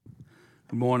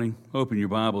Good morning. Open your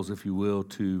Bibles, if you will,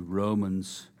 to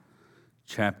Romans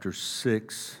chapter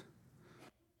 6.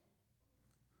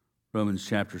 Romans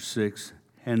chapter 6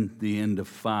 and the end of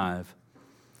 5.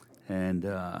 And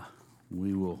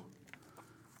we will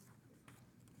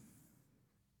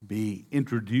be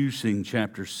introducing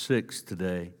chapter 6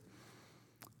 today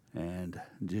and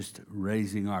just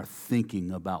raising our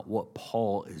thinking about what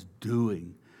Paul is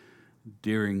doing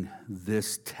during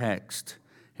this text.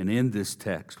 And in this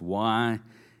text, why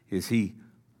is he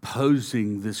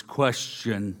posing this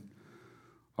question,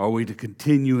 are we to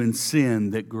continue in sin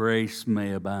that grace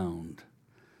may abound?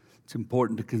 It's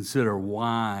important to consider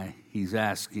why he's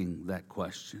asking that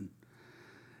question.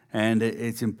 And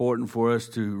it's important for us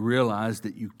to realize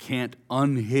that you can't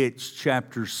unhitch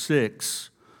chapter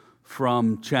 6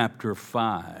 from chapter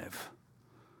 5.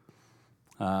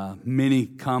 Many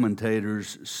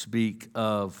commentators speak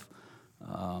of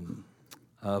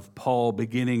Paul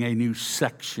beginning a new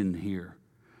section here.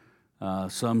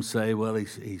 Some say, well,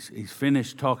 he's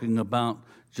finished talking about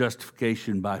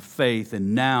justification by faith,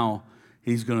 and now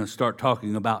he's going to start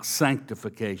talking about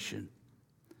sanctification.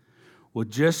 Well,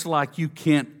 just like you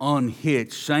can't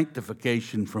unhitch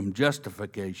sanctification from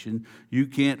justification, you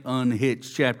can't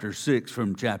unhitch chapter 6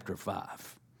 from chapter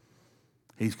 5.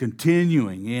 He's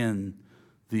continuing in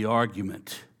the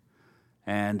argument,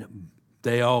 and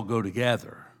they all go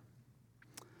together.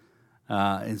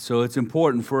 And so it's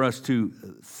important for us to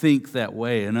think that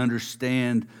way and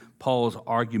understand Paul's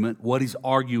argument, what he's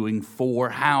arguing for,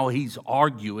 how he's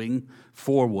arguing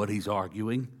for what he's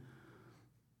arguing.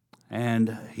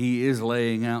 And he is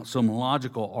laying out some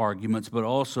logical arguments, but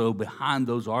also behind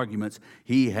those arguments,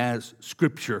 he has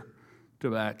Scripture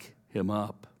to back him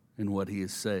up in what he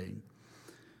is saying.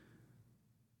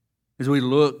 As we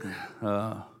look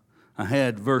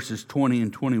ahead, verses 20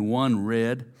 and 21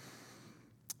 read,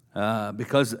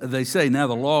 because they say, now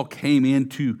the law came in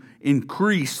to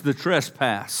increase the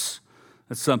trespass.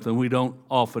 That's something we don't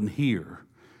often hear.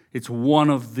 It's one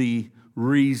of the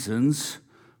reasons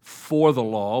for the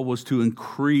law was to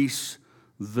increase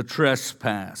the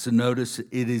trespass. And notice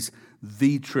it is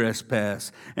the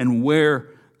trespass. And where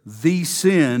the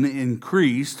sin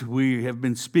increased, we have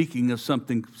been speaking of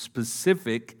something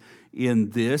specific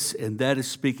in this, and that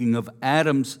is speaking of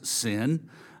Adam's sin.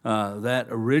 That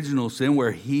original sin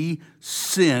where he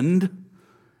sinned,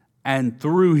 and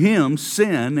through him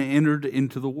sin entered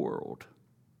into the world.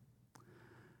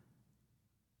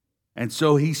 And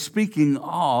so he's speaking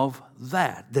of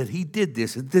that he did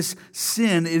this. And this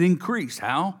sin, it increased.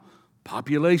 How?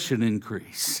 Population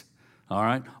increase. All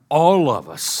right? All of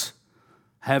us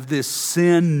have this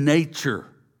sin nature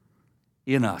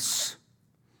in us.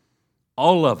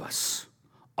 All of us.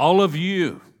 All of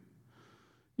you.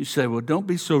 You say, well, don't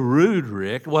be so rude,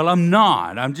 Rick. Well, I'm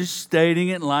not. I'm just stating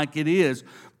it like it is.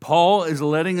 Paul is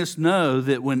letting us know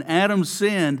that when Adam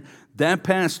sinned, that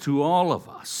passed to all of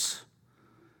us.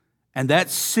 And that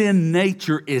sin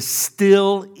nature is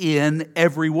still in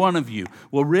every one of you.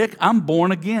 Well, Rick, I'm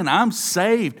born again. I'm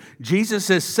saved. Jesus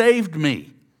has saved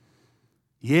me.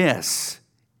 Yes.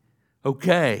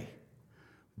 Okay.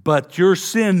 But your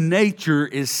sin nature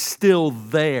is still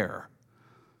there.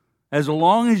 As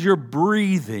long as you're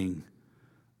breathing,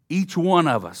 each one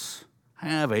of us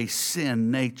have a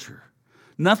sin nature.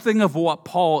 Nothing of what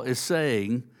Paul is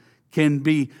saying can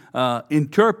be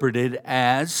interpreted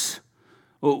as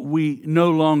we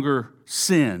no longer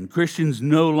sin. Christians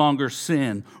no longer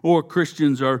sin, or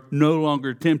Christians are no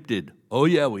longer tempted. Oh,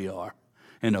 yeah, we are.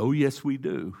 And oh, yes, we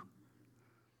do.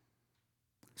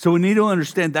 So we need to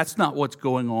understand that's not what's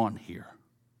going on here.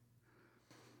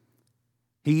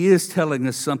 He is telling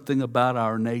us something about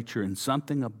our nature and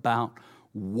something about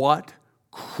what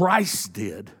Christ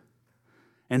did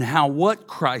and how what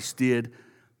Christ did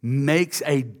makes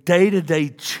a day-to-day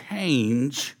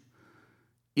change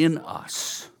in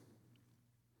us.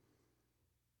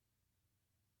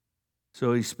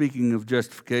 So he's speaking of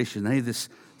justification. Hey, this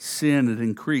sin had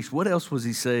increased. What else was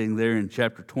he saying there in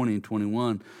chapter 20 and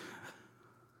 21?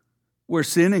 Where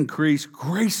sin increased,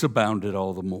 grace abounded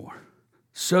all the more.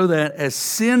 So that as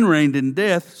sin reigned in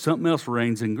death, something else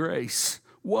reigns in grace.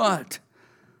 What?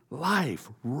 Life,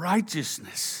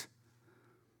 righteousness,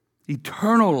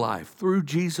 eternal life through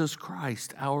Jesus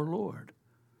Christ our Lord.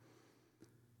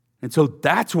 And so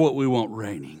that's what we want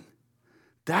reigning.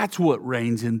 That's what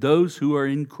reigns in those who are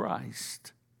in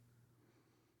Christ.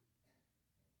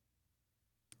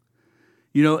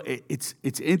 You know, it's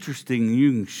interesting.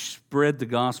 You can spread the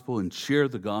gospel and share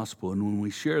the gospel. And when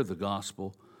we share the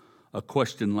gospel, a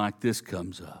question like this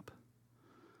comes up.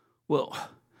 Well,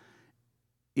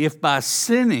 If by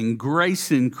sinning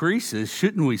grace increases,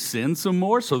 shouldn't we sin some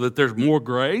more so that there's more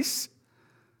grace?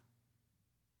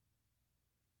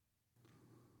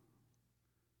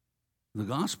 The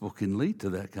gospel can lead to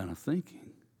that kind of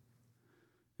thinking.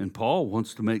 And Paul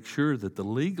wants to make sure that the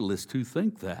legalists who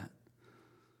think that,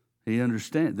 they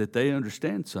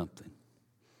understand something.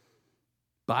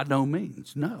 By no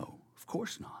means, no, of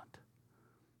course not.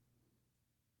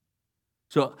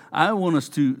 So I want us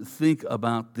to think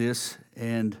about this,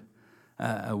 and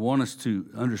I want us to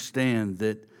understand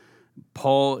that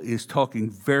Paul is talking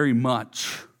very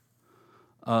much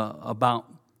about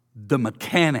the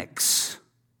mechanics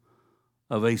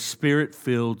of a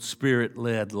spirit-filled,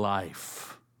 spirit-led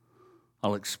life.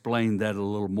 I'll explain that a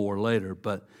little more later,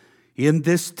 but in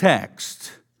this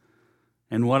text,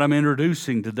 and what I'm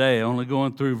introducing today, only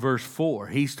going through verse 4,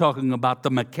 he's talking about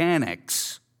the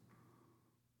mechanics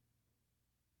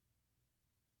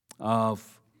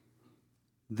of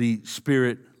the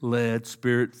spirit-led,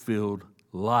 spirit-filled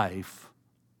life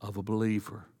of a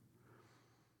believer.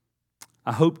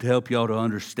 I hope to help y'all to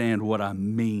understand what I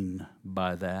mean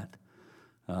by that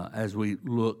as we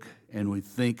look and we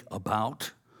think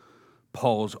about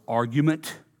Paul's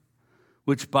argument,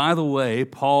 which, by the way,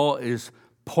 Paul is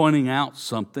pointing out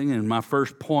something, and my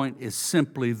first point is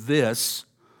simply this: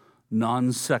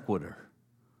 non sequitur.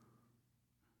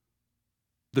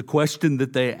 The question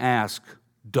that they ask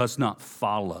does not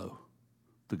follow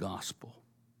the gospel.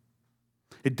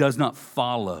 It does not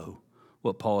follow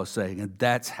what Paul is saying, and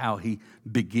that's how he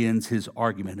begins his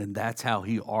argument, and that's how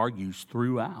he argues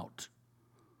throughout.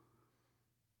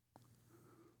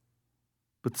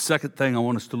 But the second thing I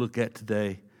want us to look at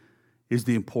today is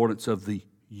the importance of the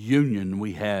union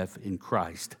we have in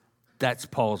Christ. That's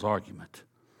Paul's argument.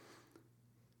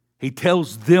 He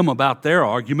tells them about their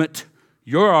argument.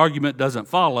 Your argument doesn't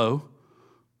follow.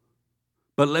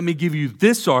 But let me give you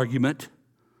this argument.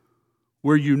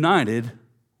 We're united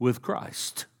with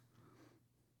Christ.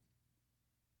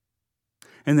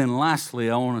 And then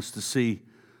lastly, I want us to see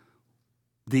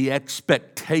the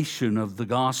expectation of the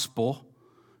gospel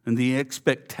and the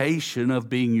expectation of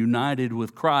being united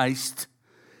with Christ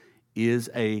is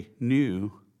a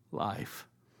new life.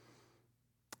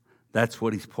 That's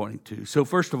what he's pointing to. So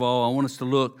first of all, I want us to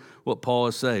look what Paul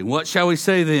is saying. What shall we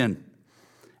say then?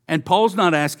 And Paul's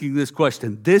not asking this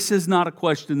question. This is not a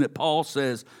question that Paul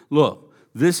says, look,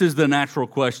 this is the natural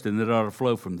question that ought to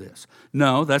flow from this.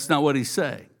 No, that's not what he's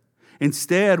saying.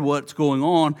 Instead, what's going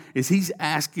on is he's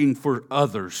asking for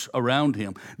others around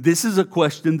him. This is a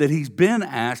question that he's been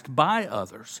asked by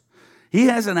others. He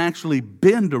hasn't actually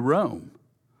been to Rome.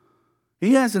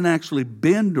 He hasn't actually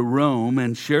been to Rome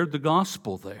and shared the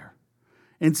gospel there.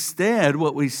 Instead,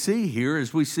 what we see here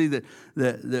is we see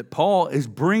that Paul is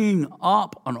bringing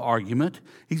up an argument.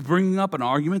 He's bringing up an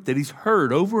argument that he's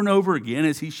heard over and over again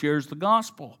as he shares the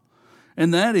gospel.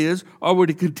 And that is, are we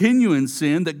to continue in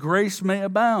sin that grace may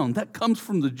abound? That comes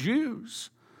from the Jews.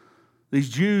 These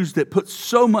Jews that put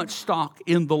so much stock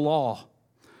in the law.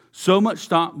 So much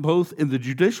stock both in the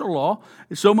judicial law,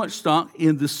 so much stock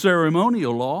in the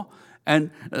ceremonial law.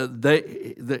 And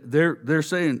they're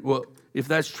saying, well, if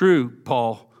that's true,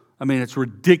 Paul, I mean, it's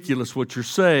ridiculous what you're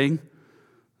saying.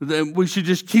 Then we should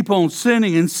just keep on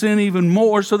sinning and sin even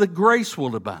more so that grace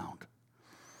will abound.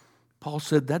 Paul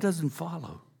said that doesn't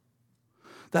follow.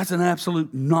 That's an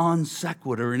absolute non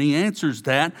sequitur. And he answers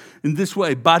that in this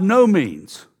way: by no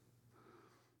means.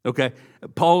 Okay,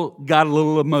 Paul got a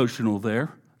little emotional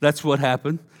there. That's what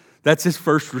happened. That's his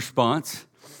first response.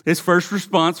 His first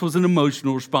response was an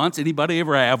emotional response. Anybody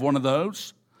ever have one of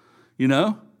those? You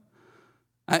know?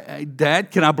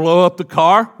 Dad, can I blow up the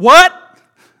car? What?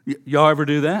 Y'all ever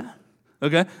do that?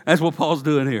 Okay, that's what Paul's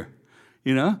doing here.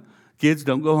 You know? Kids,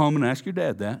 don't go home and ask your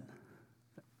dad that.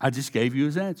 I just gave you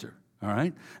his answer. All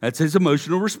right? That's his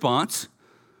emotional response.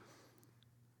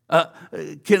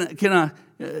 Can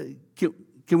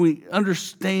we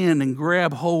understand and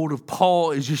grab hold of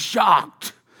Paul is just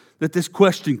shocked that this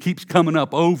question keeps coming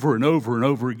up over and over and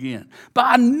over again?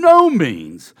 By no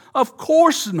means. Of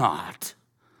course not.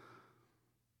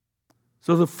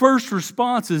 So the first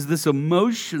response is this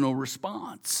emotional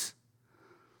response.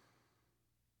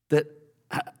 That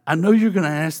I know you're going to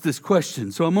ask this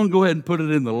question, so I'm going to go ahead and put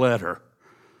it in the letter.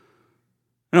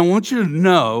 And I want you to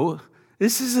know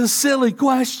this is a silly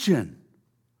question.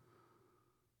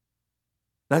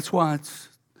 That's why it's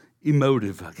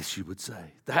emotive, I guess you would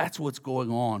say. That's what's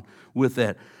going on with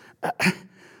that.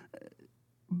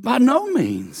 By no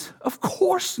means. Of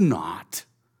course not.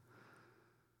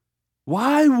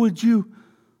 Why would you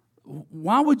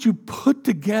put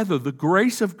together the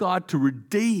grace of God to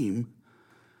redeem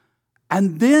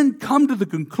and then come to the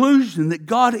conclusion that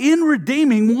God, in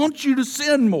redeeming, wants you to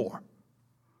sin more.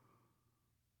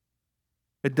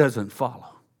 It doesn't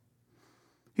follow.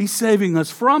 He's saving us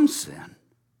from sin.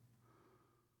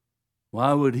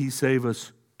 Why would He save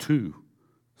us to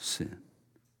sin?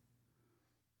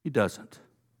 He doesn't.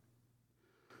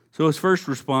 So his first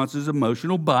response is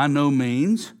emotional, by no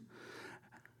means.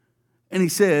 And he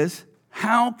says,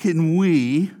 how can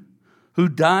we who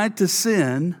died to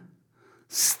sin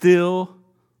still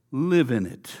live in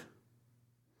it?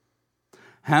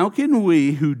 How can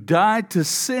we who died to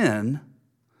sin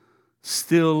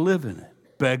still live in it?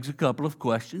 Begs a couple of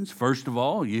questions. First of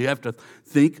all, you have to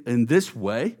think in this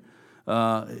way.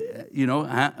 How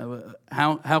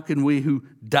can we who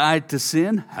died to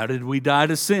sin, how did we die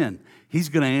to sin? He's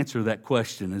going to answer that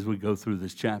question as we go through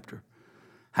this chapter.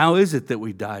 How is it that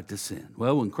we died to sin?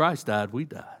 Well, when Christ died, we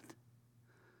died.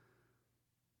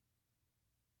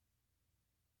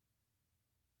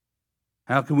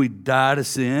 How can we die to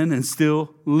sin and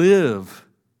still live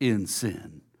in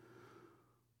sin?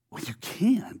 Well, you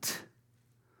can't,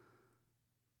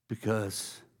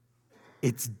 because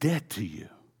it's dead to you.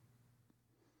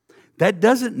 That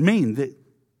doesn't mean that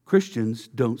Christians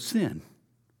don't sin.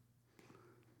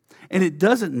 And it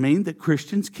doesn't mean that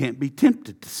Christians can't be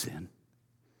tempted to sin.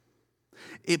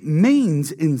 It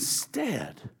means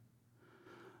instead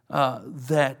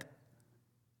that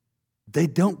they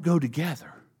don't go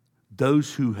together.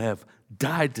 Those who have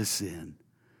died to sin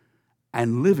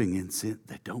and living in sin,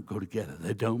 they don't go together.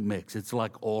 They don't mix. It's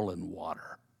like oil and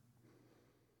water.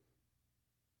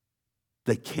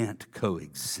 They can't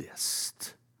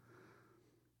coexist.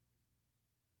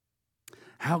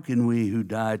 How can we who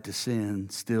died to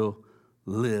sin still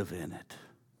live in it?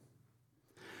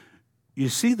 You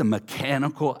see the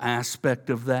mechanical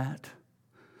aspect of that?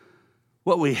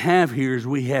 What we have here is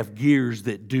we have gears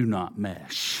that do not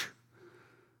mesh.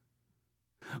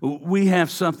 We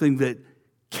have something that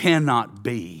cannot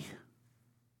be.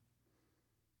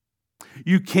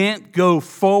 You can't go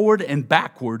forward and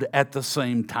backward at the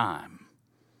same time.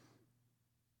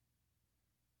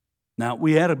 Now,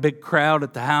 we had a big crowd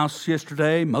at the house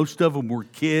yesterday. Most of them were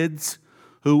kids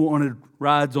who wanted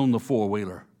rides on the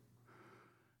four-wheeler.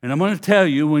 And I'm going to tell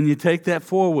you, when you take that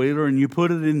four-wheeler and you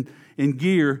put it in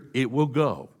gear, it will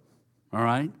go. All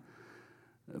right?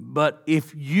 But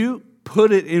if you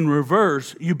put it in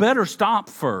reverse, you better stop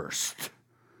first,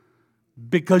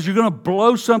 because you're going to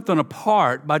blow something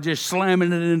apart by just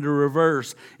slamming it into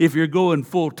reverse if you're going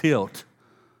full tilt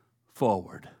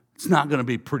forward. It's not going to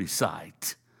be a pretty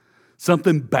sight.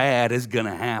 Something bad is going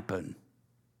to happen.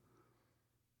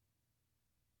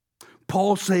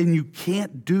 Paul's saying you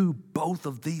can't do both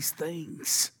of these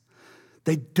things.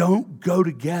 They don't go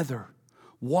together.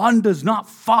 One does not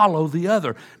follow the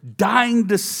other. Dying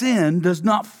to sin does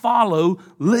not follow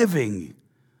living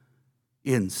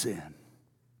in sin.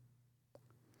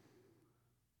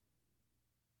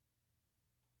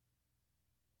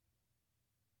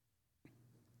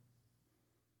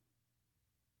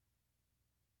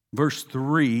 Verse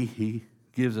 3, he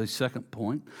gives a second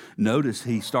point. Notice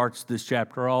he starts this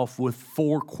chapter off with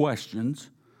 4 questions.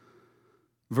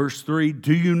 Verse 3,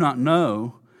 do you not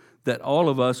know that all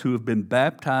of us who have been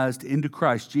baptized into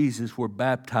Christ Jesus were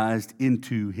baptized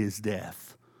into his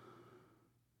death?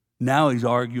 Now he's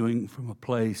arguing from a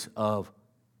place of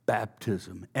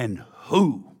baptism and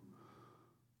who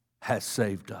has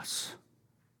saved us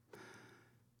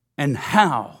and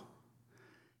how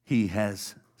he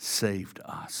has saved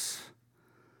us.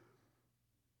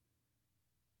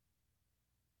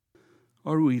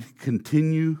 Are we to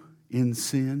continue in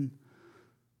sin?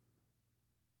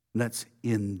 That's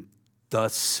in the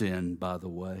sin, by the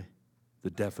way. The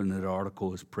definite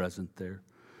article is present there.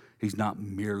 He's not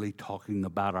merely talking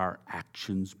about our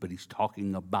actions, but he's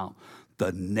talking about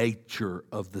the nature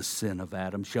of the sin of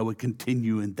Adam. Shall we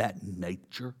continue in that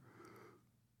nature?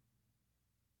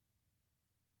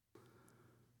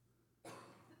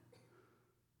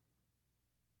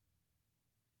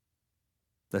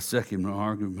 The second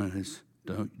argument is,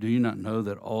 do you not know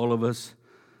that all of us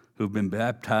who have been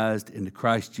baptized into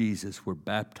Christ Jesus were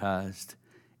baptized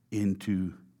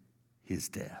into his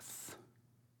death?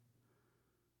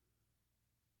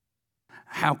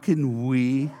 How can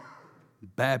we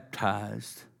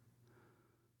baptize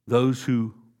those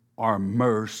who are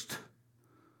immersed,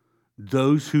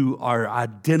 those who are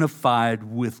identified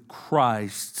with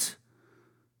Christ,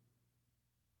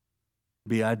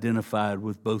 be identified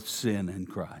with both sin and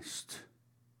Christ?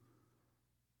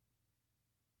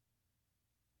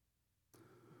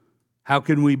 How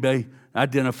can we be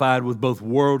identified with both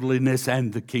worldliness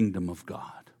and the kingdom of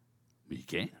God? You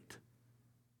can't.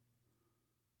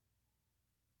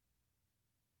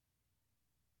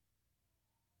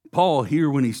 Paul here,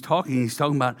 when he's talking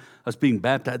about us being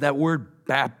baptized. That word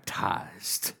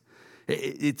baptized,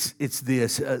 it's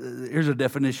this. Here's a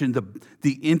definition.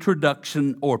 The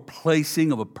introduction or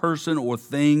placing of a person or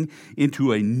thing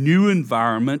into a new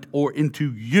environment or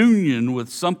into union with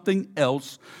something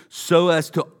else so as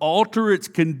to alter its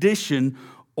condition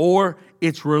or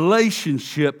its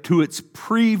relationship to its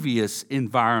previous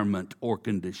environment or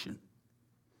condition.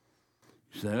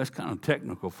 You say, that's kind of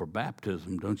technical for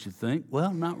baptism, don't you think?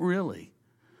 Well, not really.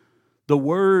 The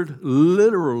word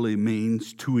literally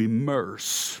means to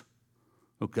immerse,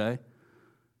 okay?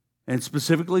 And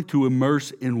specifically to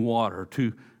immerse in water.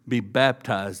 To be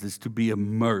baptized is to be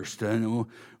immersed. And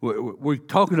we're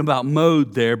talking about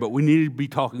mode there, but we need to be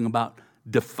talking about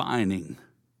defining.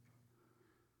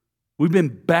 We've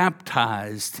been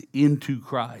baptized into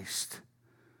Christ.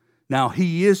 Now,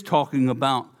 he is talking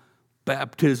about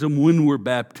baptism, when we're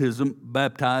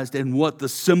baptized, and what the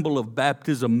symbol of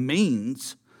baptism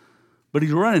means. But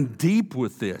he's running deep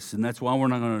with this, and that's why we're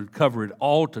not going to cover it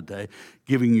all today,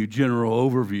 giving you general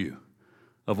overview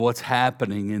of what's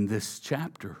happening in this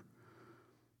chapter.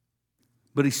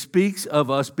 But he speaks of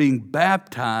us being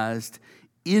baptized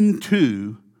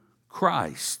into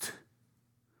Christ.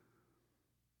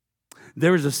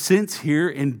 There is a sense here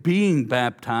in being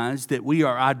baptized that we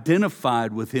are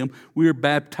identified with him. We are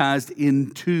baptized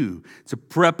into. It's a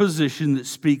preposition that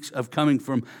speaks of coming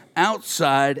from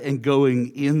outside and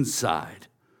going inside.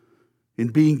 In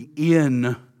being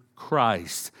in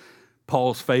Christ.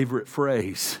 Paul's favorite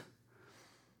phrase.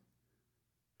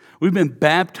 We've been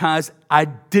baptized,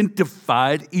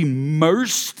 identified,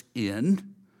 immersed in.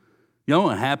 You know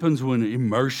what happens when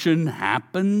immersion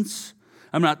happens?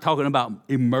 I'm not talking about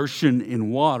immersion in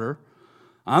water.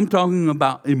 I'm talking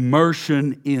about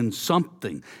immersion in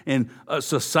something, in a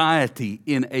society,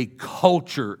 in a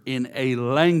culture, in a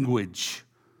language.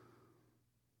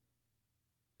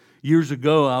 Years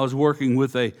ago, I was working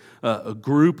with a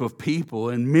group of people,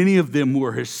 and many of them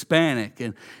were Hispanic.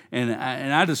 And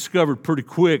I discovered pretty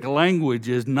quick language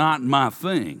is not my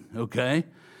thing, okay?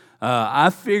 I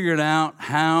figured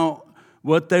out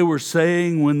what they were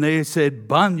saying when they said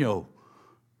baño.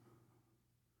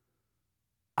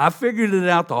 I figured it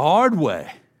out the hard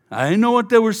way. I didn't know what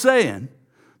they were saying,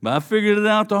 but I figured it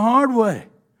out the hard way.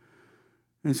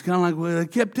 And it's kind of like, well, they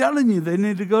kept telling you they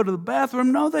need to go to the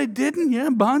bathroom. No, they didn't. Yeah,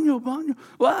 baño.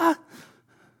 What?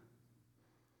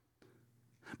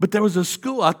 But there was a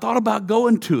school, I thought about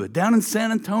going to it, down in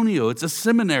San Antonio. It's a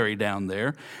seminary down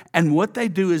there. And what they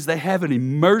do is they have an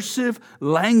immersive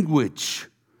language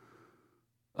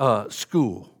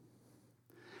school.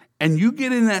 And you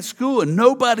get in that school and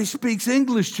nobody speaks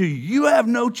English to you. You have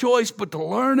no choice but to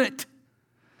learn it.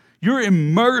 You're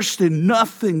immersed in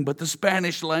nothing but the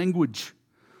Spanish language.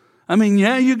 I mean,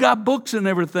 yeah, you got books and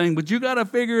everything, but you got to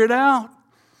figure it out.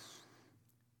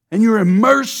 And you're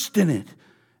immersed in it.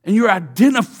 And you're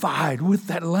identified with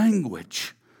that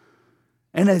language.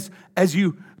 And as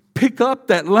you pick up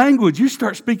that language, you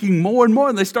start speaking more and more,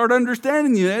 and they start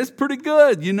understanding you. That's pretty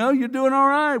good. You know, you're doing all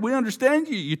right. We understand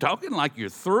you. You're talking like you're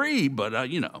 3, but,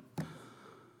 you know.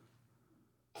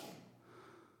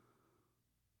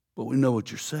 But we know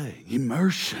what you're saying.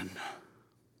 Immersion.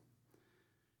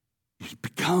 You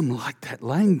become like that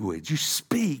language. You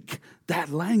speak that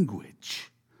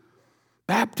language.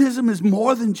 Baptism is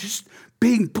more than just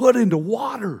being put into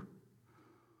water.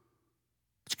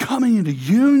 It's coming into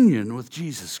union with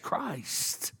Jesus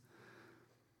Christ.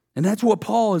 And that's what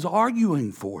Paul is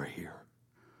arguing for here.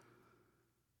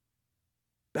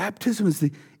 Baptism is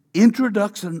the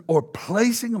introduction or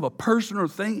placing of a person or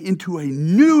thing into a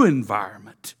new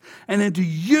environment and into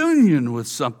union with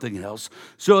something else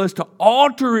so as to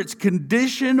alter its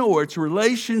condition or its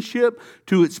relationship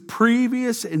to its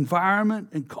previous environment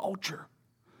and culture.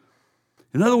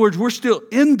 In other words, we're still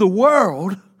in the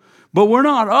world, but we're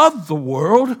not of the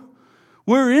world.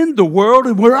 We're in the world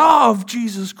and we're of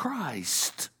Jesus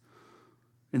Christ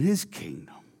and his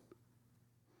kingdom.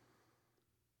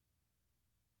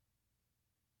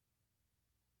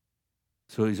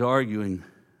 So he's arguing,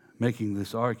 making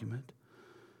this argument.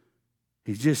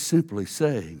 He's just simply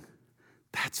saying,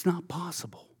 that's not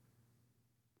possible.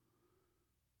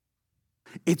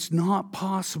 It's not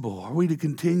possible. Are we to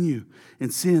continue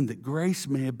in sin that grace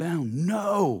may abound?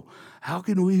 No. How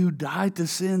can we who died to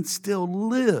sin still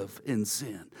live in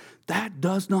sin? That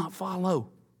does not follow.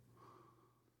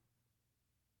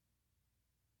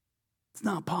 It's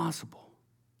not possible.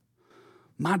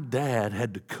 My dad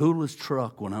had the coolest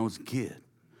truck when I was a kid.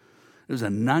 It was a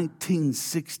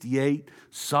 1968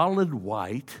 solid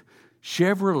white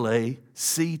Chevrolet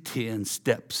C10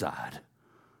 stepside.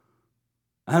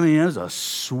 I mean, it was a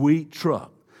sweet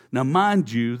truck. Now,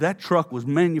 mind you, that truck was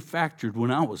manufactured when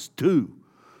I was 2.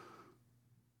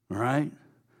 All right?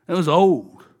 It was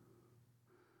old.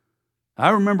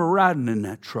 I remember riding in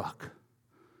that truck.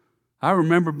 I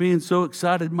remember being so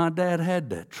excited my dad had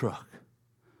that truck.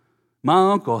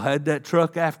 My uncle had that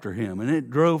truck after him, and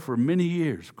it drove for many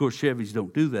years. Of course, Chevys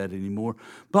don't do that anymore.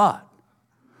 But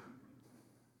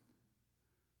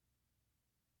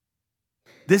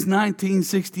this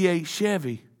 1968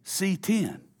 Chevy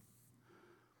C10,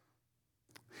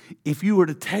 if you were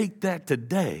to take that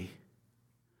today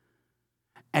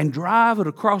and drive it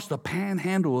across the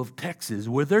panhandle of Texas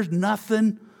where there's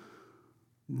nothing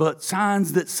but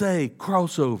signs that say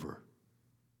crossover,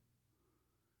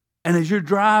 and as you're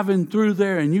driving through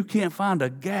there and you can't find a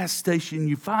gas station,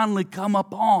 you finally come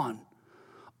up on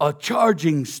a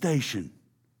charging station.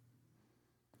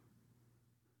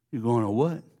 You're going, a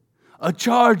what? A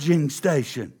charging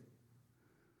station.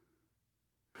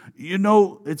 You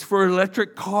know, it's for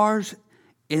electric cars,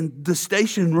 and the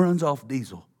station runs off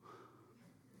diesel.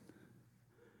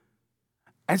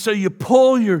 And so you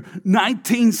pull your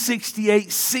 1968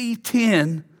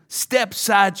 C10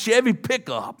 step-side Chevy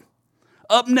pickup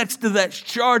up next to that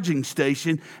charging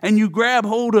station, and you grab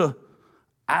hold of,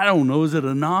 I don't know, is it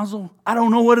a nozzle? I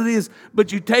don't know what it is,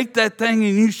 but you take that thing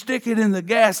and you stick it in the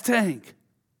gas tank.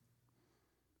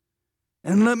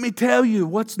 And let me tell you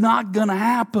what's not going to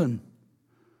happen.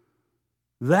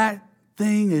 That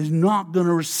thing is not going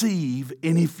to receive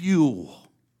any fuel.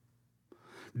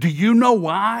 Do you know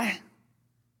why?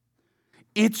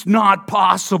 It's not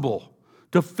possible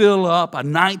to fill up a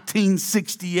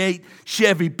 1968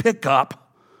 Chevy pickup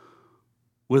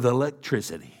with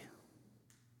electricity.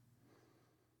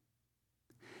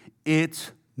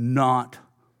 It's not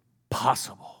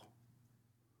possible.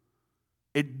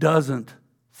 It doesn't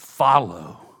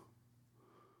follow.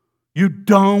 You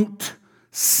don't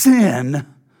sin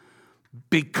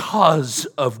because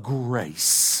of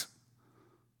grace.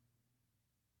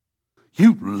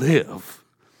 You live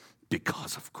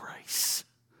because of grace.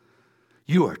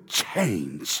 You are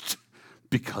changed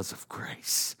because of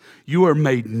grace. You are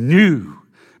made new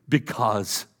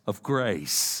because of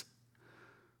grace.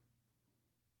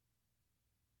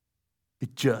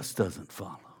 It just doesn't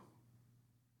follow.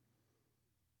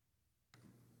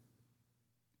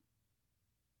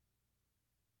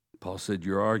 Paul said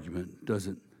your argument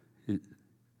doesn't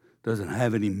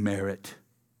have any merit.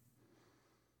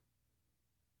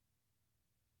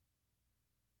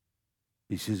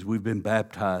 He says we've been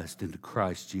baptized into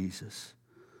Christ Jesus.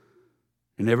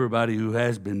 And everybody who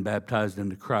has been baptized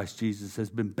into Christ Jesus has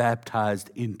been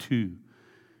baptized into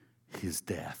his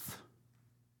death.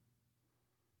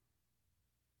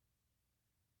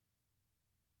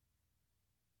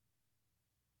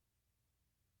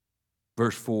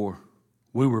 Verse 4,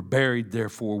 we were buried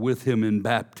therefore with him in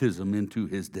baptism into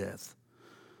his death.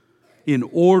 In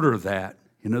order that,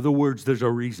 in other words, there's a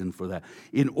reason for that.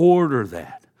 In order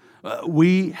that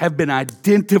we have been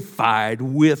identified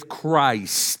with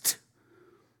Christ.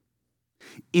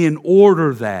 In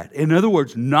order that, in other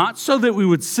words, not so that we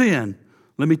would sin.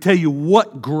 Let me tell you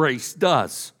what grace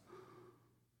does.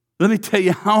 Let me tell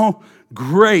you how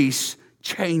grace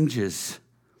changes.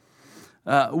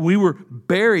 We were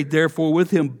buried, therefore,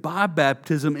 with him by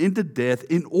baptism into death,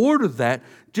 in order that,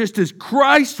 just as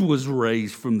Christ was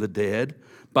raised from the dead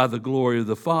by the glory of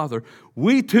the Father,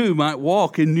 we too might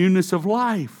walk in newness of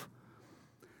life.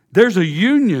 There's a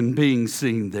union being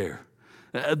seen there.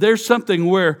 There's something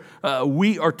where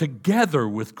we are together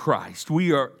with Christ.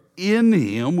 We are in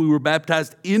him. We were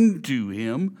baptized into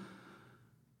him.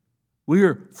 We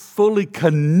are fully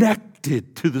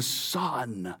connected to the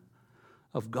Son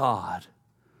of God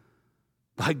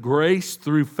by grace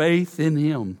through faith in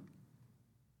him.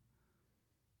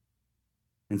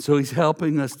 And so he's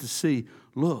helping us to see,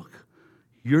 look,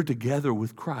 you're together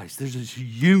with Christ. There's this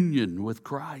union with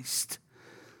Christ.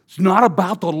 It's not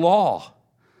about the law.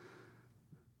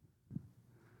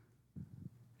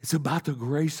 It's about the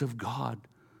grace of God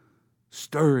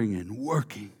stirring and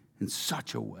working in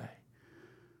such a way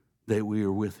that we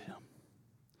are with him.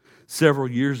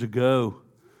 Several years ago,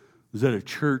 I was at a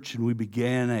church and we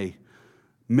began a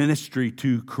ministry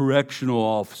to correctional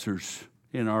officers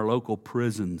in our local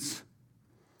prisons.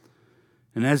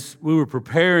 And as we were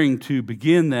preparing to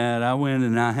begin that, I went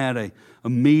and I had a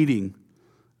meeting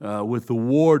with the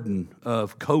warden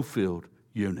of Cofield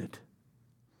Unit.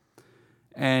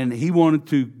 And he wanted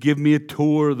to give me a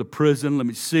tour of the prison, let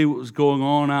me see what was going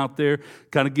on out there,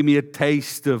 kind of give me a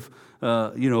taste of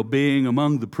being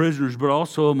among the prisoners, but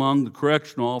also among the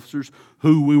correctional officers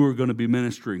who we were going to be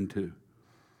ministering to.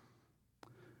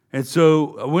 And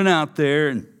so I went out there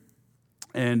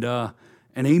and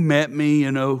And he met me,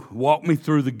 walked me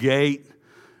through the gate,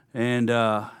 and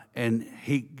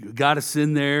he got us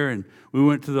in there, and we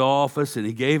went to the office, and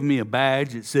he gave me a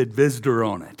badge that said visitor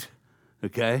on it,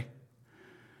 okay?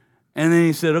 And then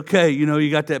he said, okay,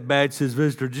 you got that badge that says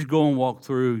visitor, just go and walk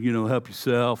through, help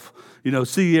yourself,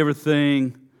 see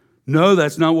everything. No,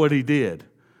 that's not what he did,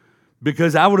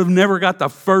 because I would have never got the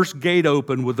first gate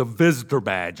open with a visitor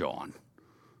badge on,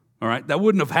 all right? That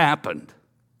wouldn't have happened.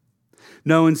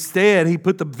 No, instead, he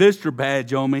put the visitor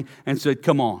badge on me and said,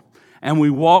 come on. And we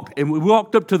walked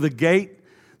up to the gate.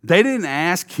 They didn't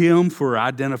ask him for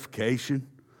identification.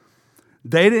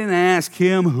 They didn't ask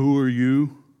him, who are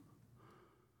you?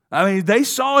 I mean, they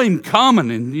saw him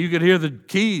coming, and you could hear the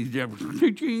keys,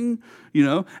 and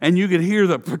you could hear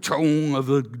the patron of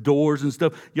the doors and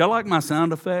stuff. Y'all like my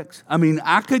sound effects? I mean,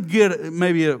 I could get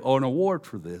maybe an award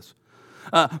for this.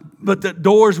 But the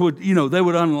doors would, they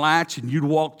would unlatch, and you'd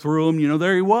walk through them.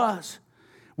 There he was.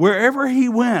 Wherever he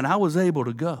went, I was able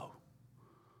to go.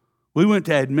 We went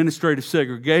to administrative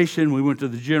segregation. We went to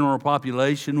the general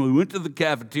population. We went to the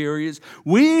cafeterias.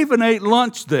 We even ate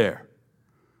lunch there.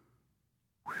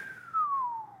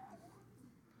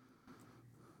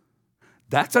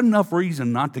 That's enough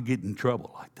reason not to get in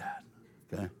trouble like that,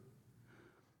 okay?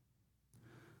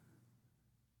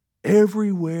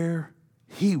 Everywhere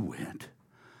he went,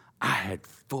 I had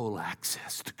full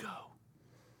access to go.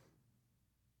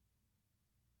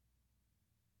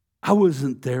 I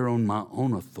wasn't there on my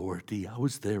own authority. I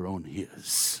was there on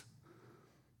his.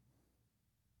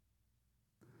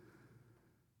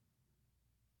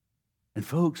 And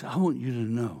folks, I want you to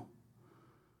know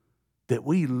that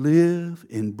we live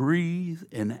and breathe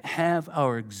and have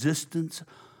our existence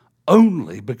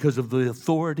only because of the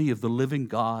authority of the living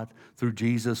God through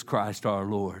Jesus Christ our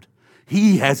Lord.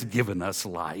 He has given us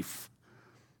life,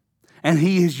 and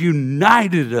he has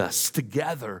united us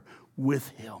together with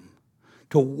him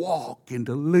to walk and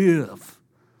to live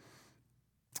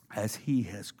as he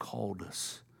has called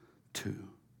us to.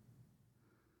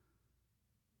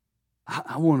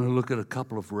 I want to look at a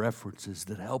couple of references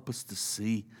that help us to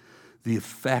see the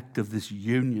effect of this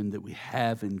union that we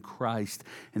have in Christ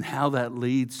and how that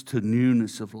leads to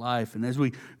newness of life. And as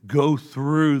we go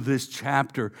through this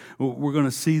chapter, we're going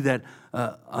to see that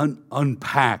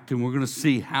unpacked, and we're going to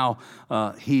see how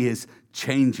he is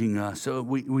changing us. So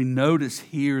we notice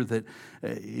here that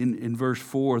in verse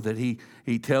 4 that he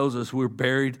tells us we're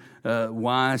buried.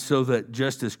 Why? So that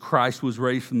just as Christ was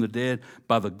raised from the dead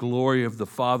by the glory of the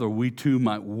Father, we too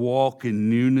might walk in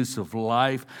newness of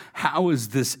life. How is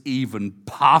this even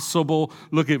possible?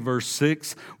 Look at verse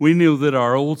 6. We knew that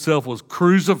our old self was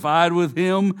crucified with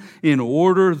him in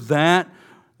order that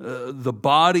the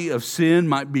body of sin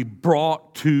might be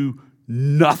brought to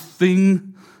nothing,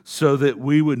 so that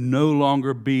we would no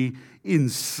longer be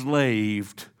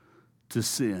enslaved to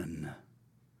sin.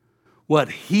 What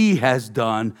he has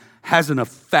done has an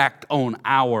effect on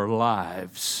our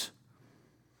lives.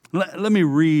 Let me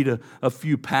read a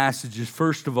few passages.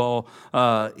 First of all,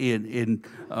 in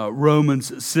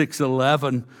Romans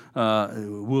 6:11,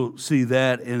 we'll see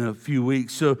that in a few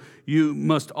weeks. So you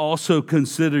must also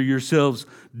consider yourselves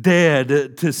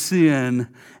dead to sin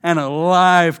and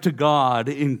alive to God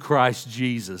in Christ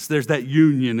Jesus. There's that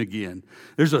union again.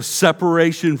 There's a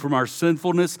separation from our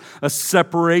sinfulness, a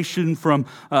separation from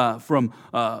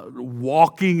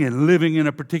walking and living in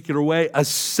a particular way, a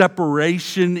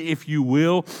separation, if you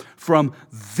will, from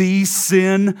the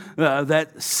sin,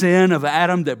 that sin of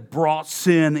Adam that brought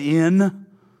sin in,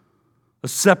 a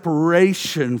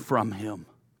separation from him,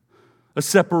 a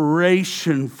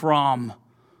separation from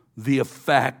the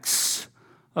effects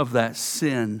of that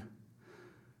sin.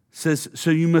 It says, so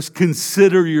you must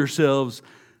consider yourselves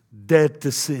dead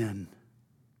to sin.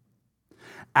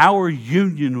 Our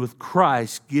union with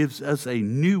Christ gives us a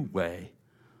new way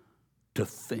to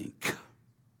think.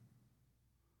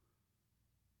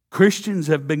 Christians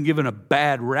have been given a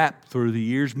bad rap through the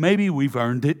years. Maybe we've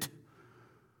earned it.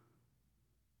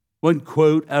 One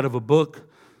quote out of a book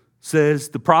says,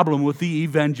 the problem with the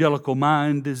evangelical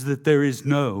mind is that there is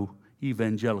no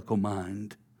evangelical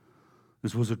mind.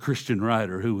 This was a Christian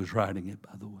writer who was writing it,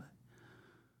 by the way.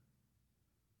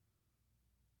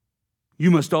 You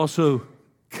must also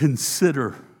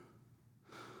consider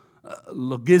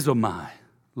logizomai,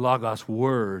 logos,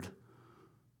 word.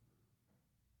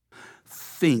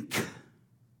 Think.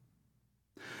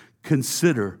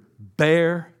 Consider.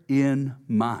 Bear in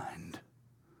mind.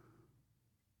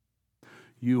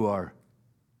 You are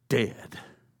dead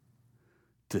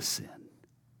to sin.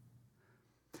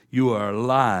 You are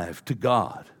alive to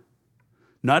God,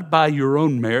 not by your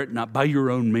own merit, not by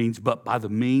your own means, but by the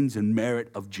means and merit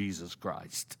of Jesus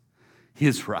Christ.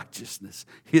 His righteousness,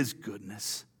 His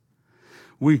goodness.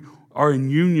 We are in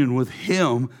union with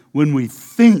Him when we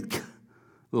think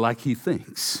like He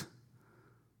thinks.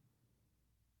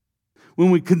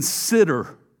 When we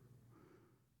consider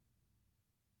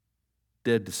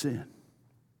dead to sin.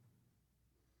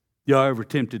 Y'all ever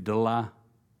tempted to lie?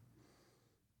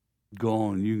 Go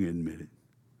on, you can admit it.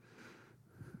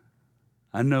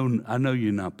 I know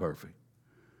you're not perfect.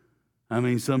 I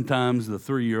mean, sometimes the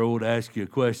 3-year-old asks you a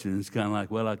question, and it's kind of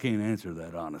like, well, I can't answer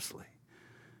that honestly.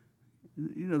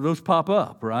 You know, those pop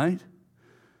up, right?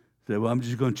 Say, well, I'm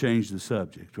just going to change the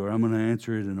subject, or I'm going to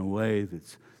answer it in a way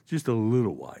that's just a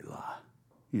little white lie.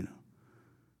 You know,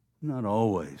 not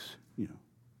always, you know.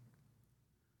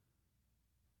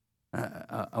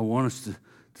 I want us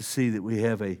to see that we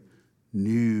have a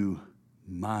new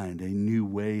mind, a new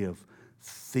way of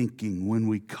thinking when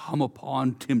we come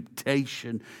upon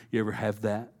temptation. You ever have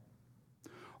that?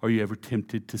 Are you ever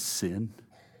tempted to sin?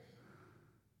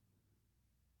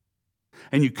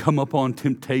 And you come upon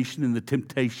temptation, and the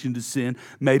temptation to sin,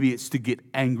 maybe it's to get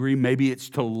angry, maybe it's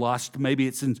to lust, maybe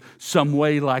it's in some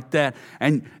way like that.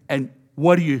 And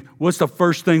what's the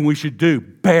first thing we should do?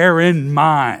 Bear in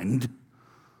mind,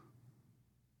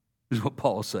 is what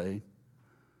Paul's saying.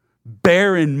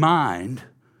 Bear in mind,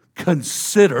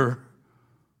 consider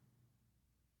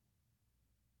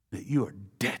that you are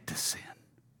dead to sin.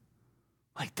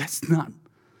 Like, that's not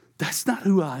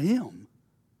who I am.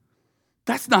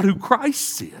 That's not who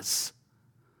Christ is.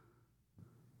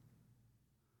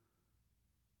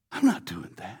 I'm not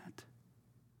doing that.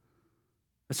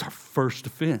 That's our first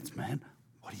offense, man.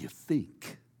 What do you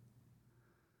think?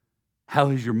 How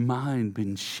has your mind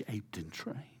been shaped and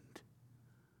trained?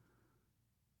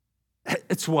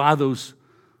 It's why those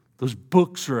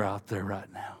books are out there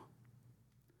right now.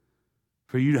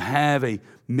 For you to have a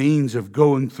means of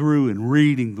going through and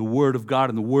reading the Word of God,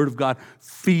 and the Word of God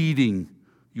feeding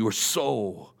your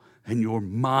soul and your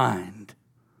mind.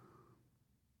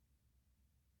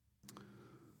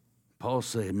 Paul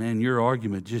said, man, your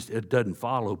argument it doesn't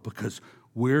follow, because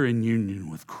we're in union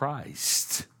with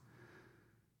Christ.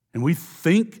 And we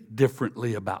think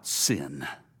differently about sin.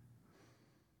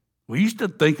 We used to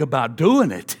think about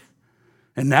doing it,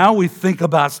 and now we think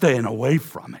about staying away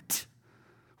from it.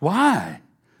 Why?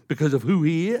 Because of who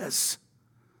He is.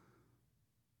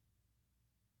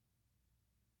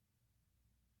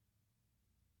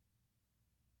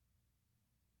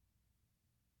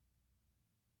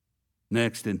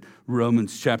 Next, in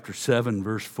Romans chapter 7,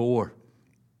 verse 4,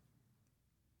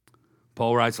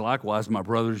 Paul writes, likewise, my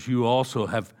brothers, you also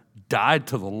have died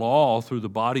to the law through the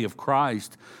body of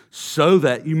Christ, so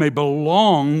that you may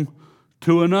belong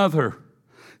to another,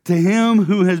 to Him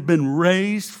who has been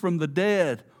raised from the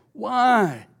dead.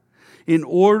 Why? In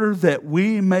order that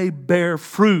we may bear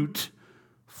fruit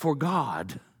for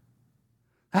God.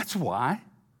 That's why.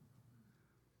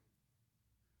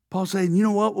 Paul's saying, you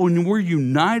know what? When we're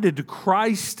united to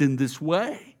Christ in this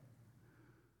way,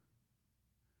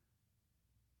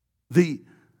 the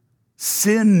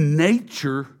sin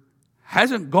nature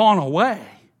hasn't gone away,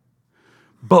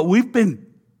 but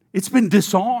it's been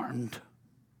disarmed.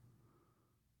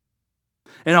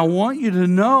 And I want you to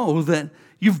know that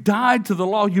you've died to the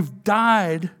law. You've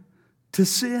died to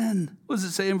sin. What does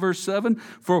it say in verse 7?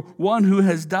 For one who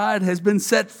has died has been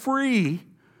set free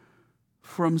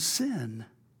from sin.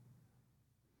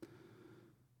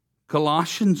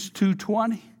 Colossians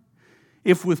 2:20.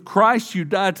 If with Christ you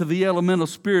died to the elemental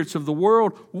spirits of the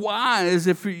world, why, as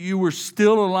if you were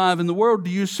still alive in the world, do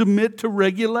you submit to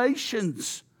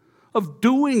regulations of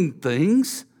doing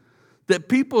things that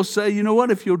people say, you know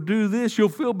what, if you'll do this, you'll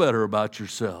feel better about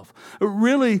yourself?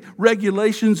 Really,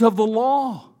 regulations of the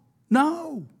law?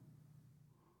 No.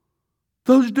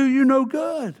 Those do you no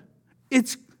good.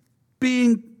 It's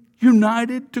being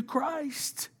united to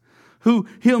Christ, who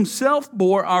Himself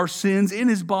bore our sins in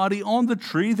His body on the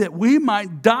tree, that we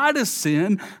might die to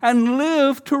sin and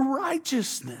live to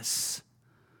righteousness.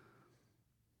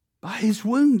 By His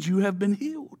wounds you have been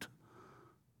healed.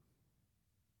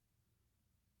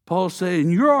 Paul's saying,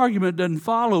 your argument doesn't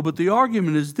follow, but the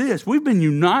argument is this. We've been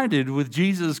united with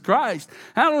Jesus Christ.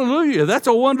 Hallelujah. That's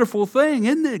a wonderful thing.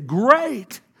 Isn't it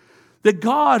great that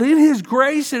God, in His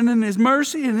grace and in His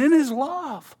mercy and in His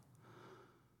love,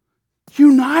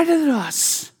 united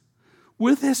us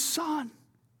with His Son?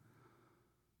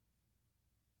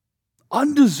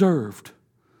 Undeserved,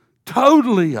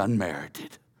 totally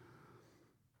unmerited.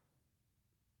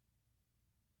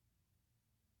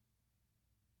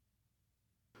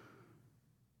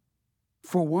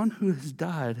 For one who has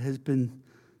died has been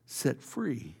set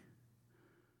free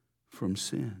from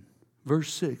sin.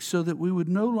 Verse 6, so that we would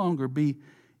no longer be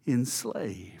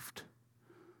enslaved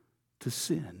to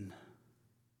sin.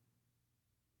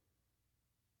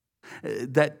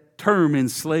 That term,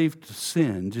 enslaved to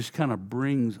sin, just kind of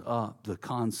brings up the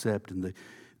concept and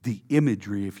the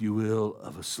imagery, if you will,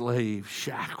 of a slave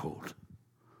shackled.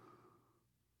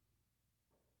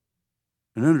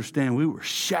 And understand, we were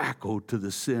shackled to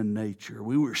the sin nature.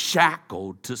 We were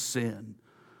shackled to sin.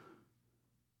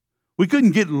 We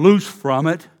couldn't get loose from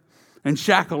it and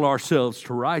shackle ourselves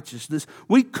to righteousness.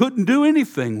 We couldn't do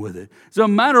anything with it. As a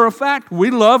matter of fact,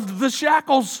 we loved the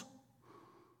shackles.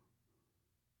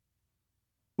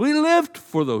 We lived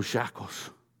for those shackles.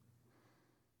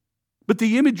 But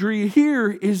the imagery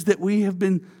here is that we have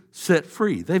been set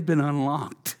free. They've been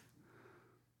unlocked.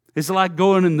 It's like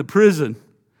going in the prison.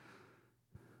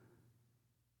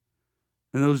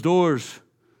 And those doors,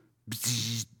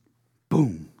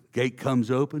 boom, gate comes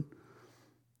open.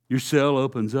 Your cell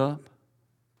opens up.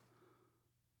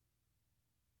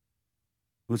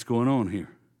 What's going on here?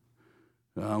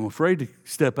 I'm afraid to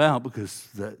step out because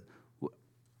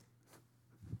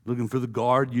looking for the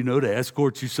guard, to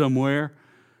escort you somewhere.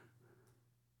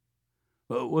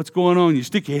 What's going on? You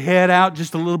stick your head out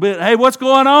just a little bit. Hey, what's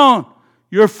going on?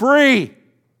 You're free.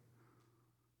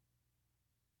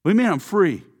 What do you mean I'm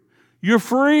free? You're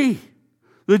free.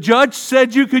 The judge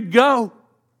said you could go.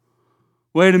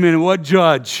 Wait a minute, what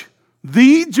judge?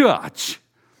 The judge.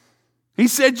 He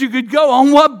said you could go.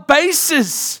 On what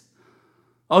basis?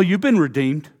 Oh, you've been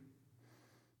redeemed.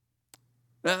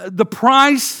 The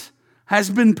price has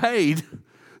been paid.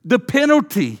 The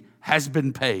penalty has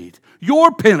been paid.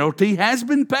 Your penalty has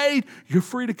been paid. You're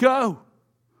free to go.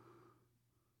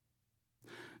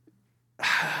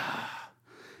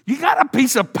 You got a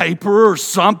piece of paper or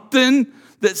something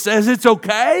that says it's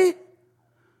okay?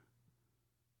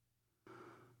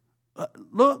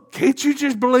 Look, can't you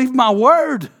just believe my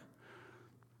word?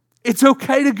 It's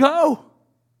okay to go.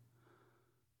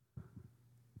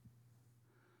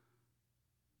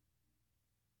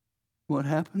 What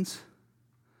happens?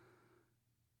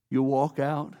 You walk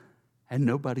out and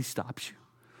nobody stops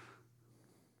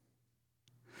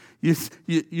you.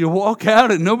 You walk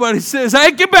out and nobody says,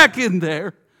 hey, get back in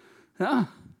there. Huh?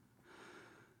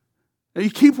 You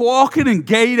keep walking and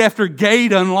gate after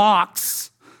gate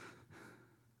unlocks.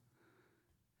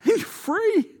 And you're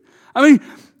free. I mean,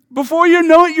 before you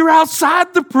know it, you're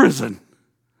outside the prison.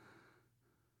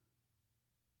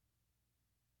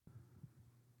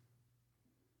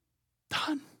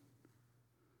 Done.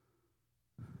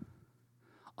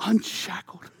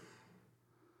 Unshackled.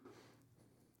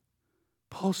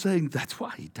 Paul's saying that's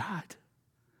why he died.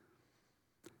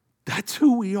 That's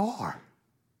who we are.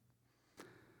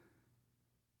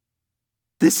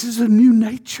 This is a new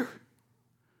nature.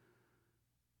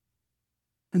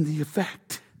 And the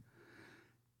effect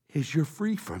is you're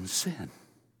free from sin.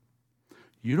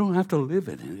 You don't have to live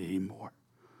in it anymore.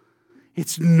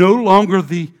 It's no longer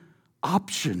the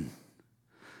option.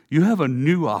 You have a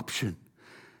new option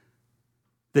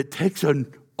that takes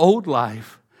an old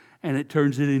life and it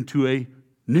turns it into a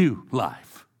new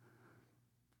life.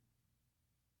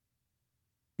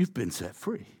 You've been set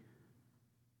free.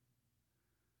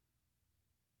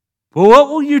 Well, what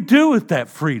will you do with that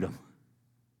freedom?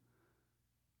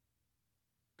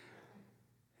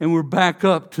 And we're back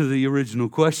up to the original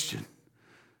question.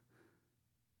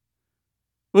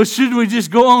 Well, should we just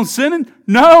go on sinning?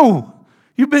 No,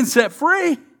 you've been set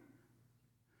free.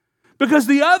 Because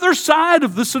the other side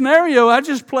of the scenario I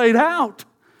just played out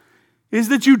is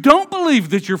that you don't believe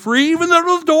that you're free, even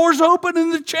though the door's open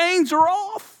and the chains are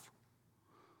off.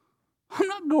 I'm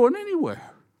not going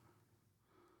anywhere.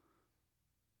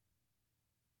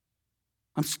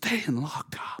 I'm staying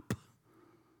locked up.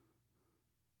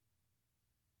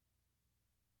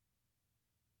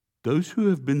 Those who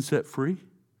have been set free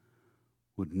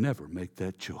would never make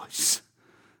that choice.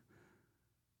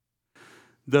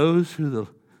 Those who the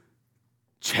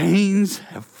chains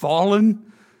have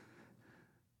fallen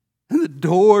and the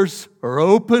doors are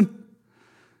open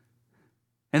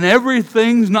and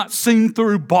everything's not seen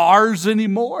through bars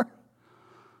anymore,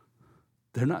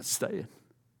 they're not staying.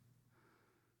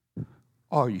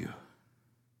 Are you?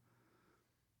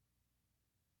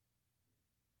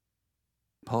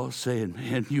 Paul's saying,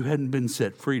 man, you hadn't been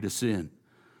set free to sin.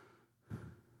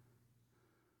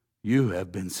 You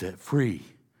have been set free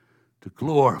to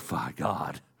glorify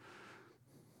God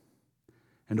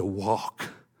and to walk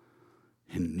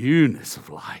in newness of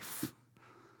life.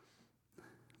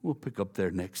 We'll pick up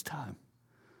there next time.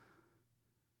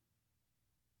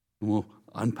 And we'll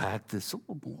unpack this a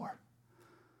little more.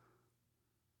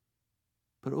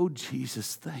 But oh,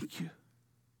 Jesus, thank you.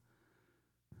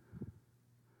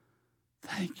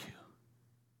 Thank you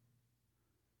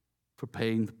for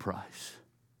paying the price,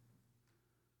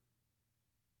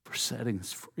 for setting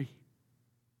us free.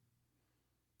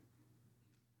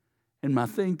 And my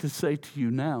thing to say to you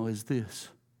now is this: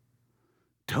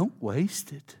 don't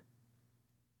waste it.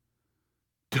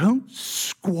 Don't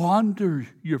squander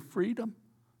your freedom,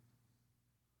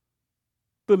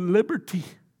 the liberty.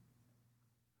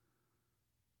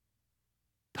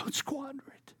 Don't squander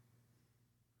it.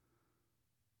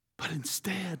 But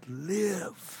instead,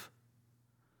 live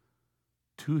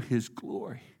to His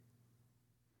glory.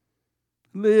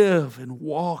 Live and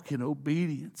walk in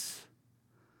obedience.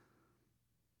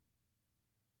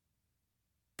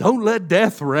 Don't let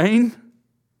death reign.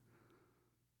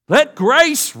 Let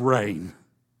grace reign.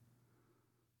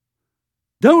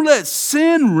 Don't let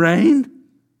sin reign.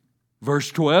 Verse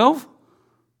 12.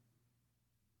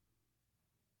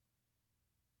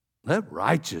 Let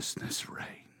righteousness reign.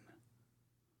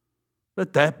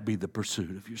 Let that be the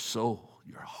pursuit of your soul,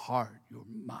 your heart, your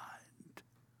mind.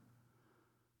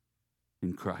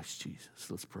 In Christ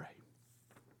Jesus. Let's pray.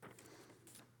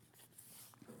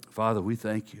 Father, we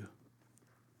thank you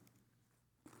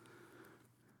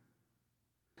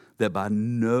that by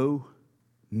no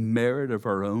merit of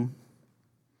our own,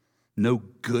 no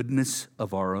goodness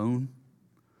of our own,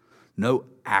 no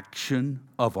action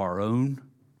of our own,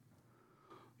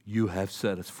 you have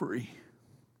set us free.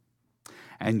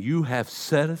 And you have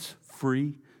set us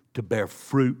free to bear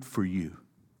fruit for you.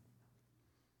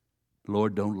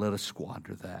 Lord, don't let us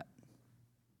squander that.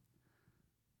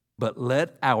 But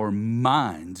let our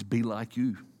minds be like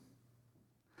you.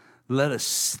 Let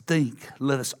us think.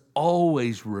 Let us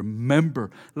always remember.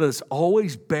 Let us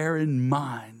always bear in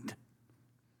mind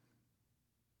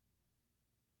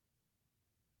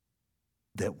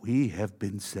that we have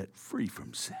been set free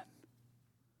from sin.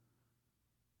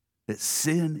 That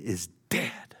sin is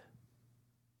dead.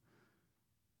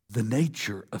 The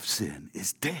nature of sin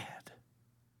is dead.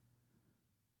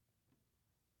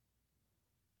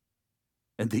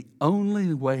 And the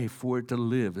only way for it to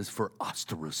live is for us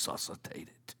to resuscitate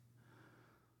it.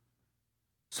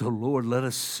 So, Lord, let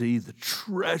us see the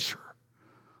treasure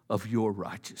of your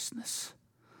righteousness.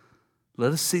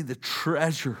 Let us see the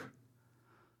treasure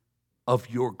of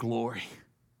your glory,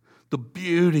 the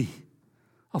beauty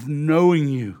of knowing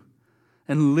you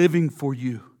and living for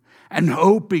you and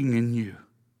hoping in you.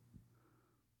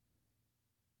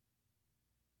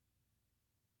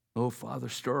 Oh, Father,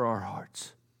 stir our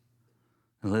hearts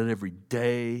and let every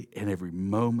day and every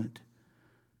moment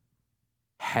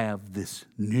have this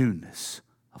newness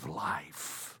of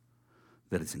life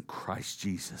that is in Christ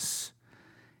Jesus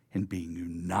and being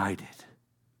united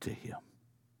to Him.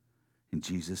 In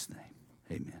Jesus' name,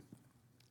 amen.